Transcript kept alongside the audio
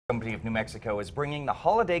Company of New Mexico is bringing the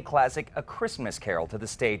holiday classic A Christmas Carol to the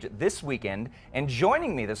stage this weekend. And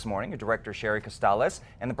joining me this morning are director Sherry Costales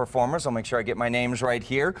and the performers. I'll make sure I get my names right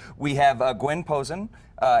here. We have Gwen Posen,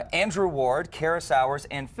 Andrew Ward, Kara Sowers,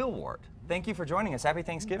 and Phil Ward. Thank you for joining us. Happy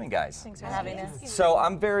Thanksgiving, guys. Thanks for having us. So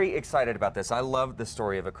I'm very excited about this. I love the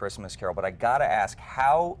story of A Christmas Carol, but I gotta ask,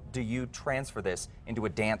 how do you transfer this into a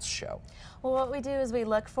dance show? Well, what we do is we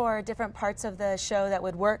look for different parts of the show that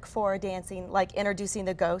would work for dancing, like introducing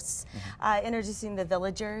the ghosts, introducing the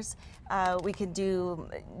villagers. We could do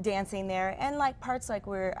dancing there, and like parts like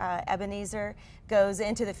where Ebenezer goes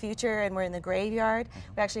into the future and we're in the graveyard.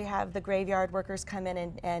 We actually have the graveyard workers come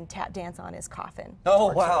in and tap dance on his coffin.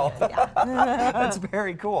 Oh, wow. Yeah. That's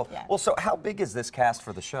very cool. Yeah. Well, so how big is this cast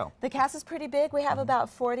for the show? The cast is pretty big. We have about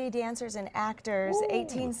 40 dancers and actors,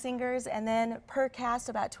 18 singers, and then per cast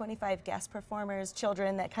about 25 guest performers,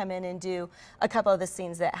 children that come in and do a couple of the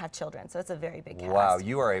scenes that have children. So it's a very big cast. Wow,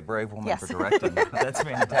 you are a brave woman for directing. That's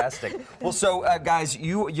fantastic. Well, so guys,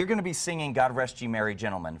 you're going to be singing God Rest Ye Merry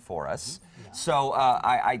Gentlemen for us. So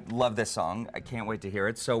I love this song. I can't wait to hear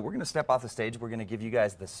it. So we're going to step off the stage. We're going to give you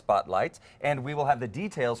guys the spotlight, and we will have the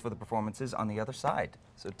details for the performances on the other side.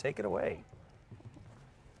 So take it away.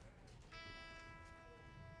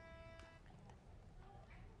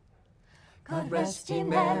 God rest ye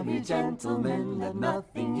merry gentlemen, let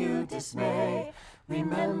nothing you dismay.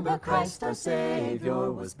 Remember Christ our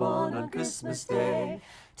Savior was born on Christmas Day,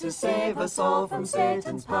 to save us all from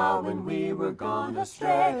Satan's power when we were gone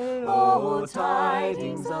astray. Oh,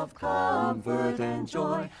 tidings of comfort and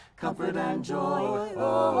joy, comfort and joy.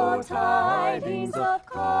 Oh, tidings of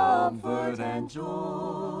comfort and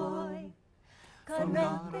joy. From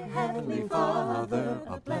God the Heavenly Father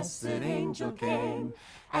a blessed angel came,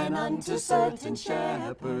 and unto certain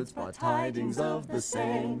shepherds brought tidings of the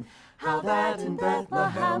same, how that in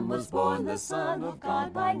Bethlehem was born the Son of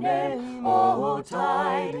God by name. Oh,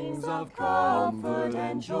 tidings of comfort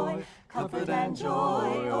and joy, comfort and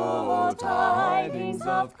joy. Oh, tidings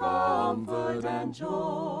of comfort and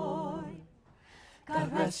joy.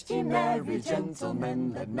 God rest ye merry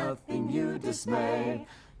gentlemen, let nothing you dismay.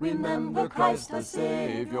 Remember Christ the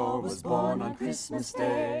Savior was born on Christmas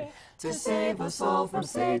Day, to save us all from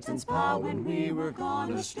Satan's power when we were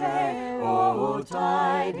gone astray. Oh,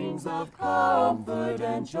 tidings of comfort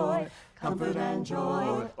and joy, comfort and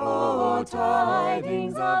joy. Oh,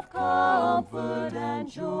 tidings of comfort and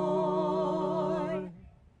joy.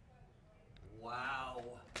 Wow.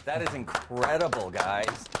 That is incredible, guys.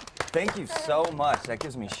 Thank you so much. That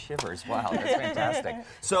gives me shivers. Wow, that's fantastic.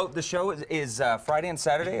 So the show is Friday and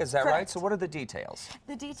Saturday, is that right? So what are the details?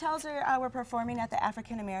 The details are we're performing at the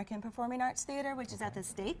African American Performing Arts Theater, which is at the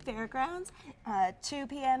State Fairgrounds, 2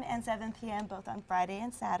 p.m. and 7 p.m. both on Friday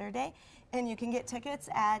and Saturday. And you can get tickets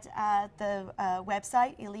at the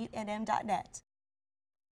website, elitenm.net.